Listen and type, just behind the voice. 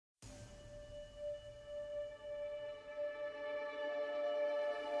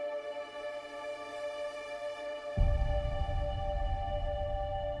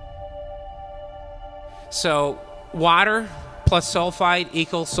So water plus sulfide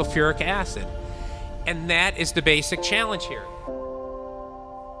equals sulfuric acid. And that is the basic challenge here.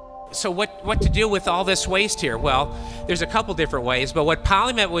 So what to do with all this waste here? Well, there's a couple different ways, but what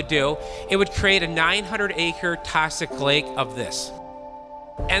Polymet would do, it would create a 900-acre toxic lake of this.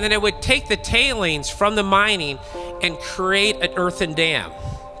 And then it would take the tailings from the mining and create an earthen dam.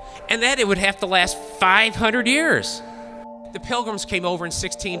 And that it would have to last 500 years. The Pilgrims came over in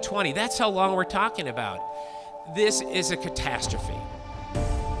 1620. That's how long we're talking about. This is a catastrophe.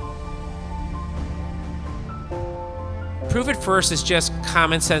 Prove it first is just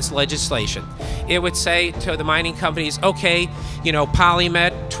common sense legislation. It would say to the mining companies, okay, you know,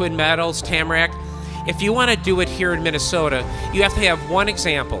 Polymet, Twin Metals, Tamarack, if you want to do it here in Minnesota, you have to have one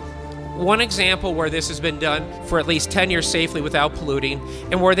example where this has been done for at least 10 years safely without polluting,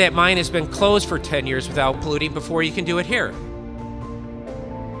 and where that mine has been closed for 10 years without polluting before you can do it here.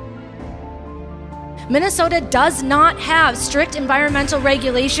 Minnesota does not have strict environmental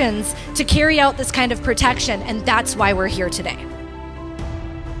regulations to carry out this kind of protection, and that's why we're here today.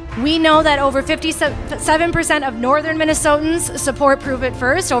 We know that over 57% of northern Minnesotans support Prove It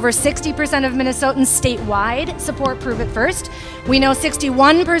First. Over 60% of Minnesotans statewide support Prove It First. We know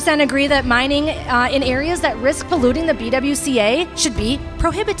 61% agree that mining in areas that risk polluting the BWCA should be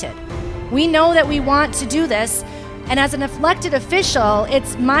prohibited. We know that we want to do this, and as an elected official,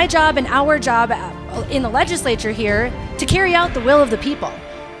 it's my job and our job in the legislature here to carry out the will of the people.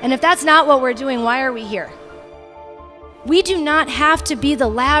 And if that's not what we're doing, why are we here? We do not have to be the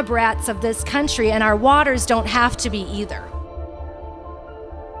lab rats of this country, and our waters don't have to be either.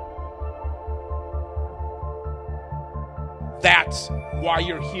 That's why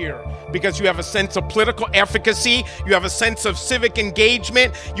you're here, because you have a sense of political efficacy, you have a sense of civic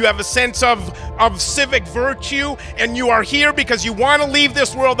engagement, you have a sense of civic virtue, and you are here because you want to leave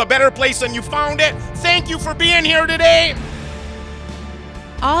this world a better place than you found it. Thank you for being here today.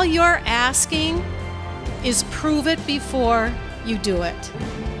 All you're asking is prove it before you do it.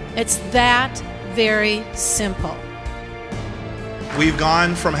 It's that very simple. We've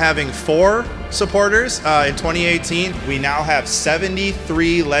gone from having 4 supporters in 2018. We now have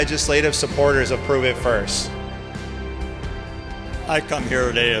 73 legislative supporters of Prove It First. I come here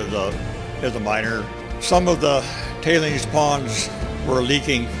today as a miner. Some of the tailings ponds were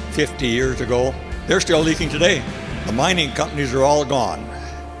leaking 50 years ago. They're still leaking today. The mining companies are all gone.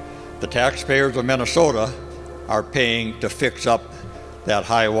 The taxpayers of Minnesota are paying to fix up that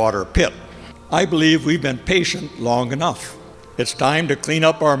high water pit. I believe we've been patient long enough. It's time to clean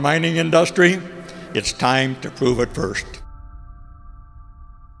up our mining industry. It's time to prove it first.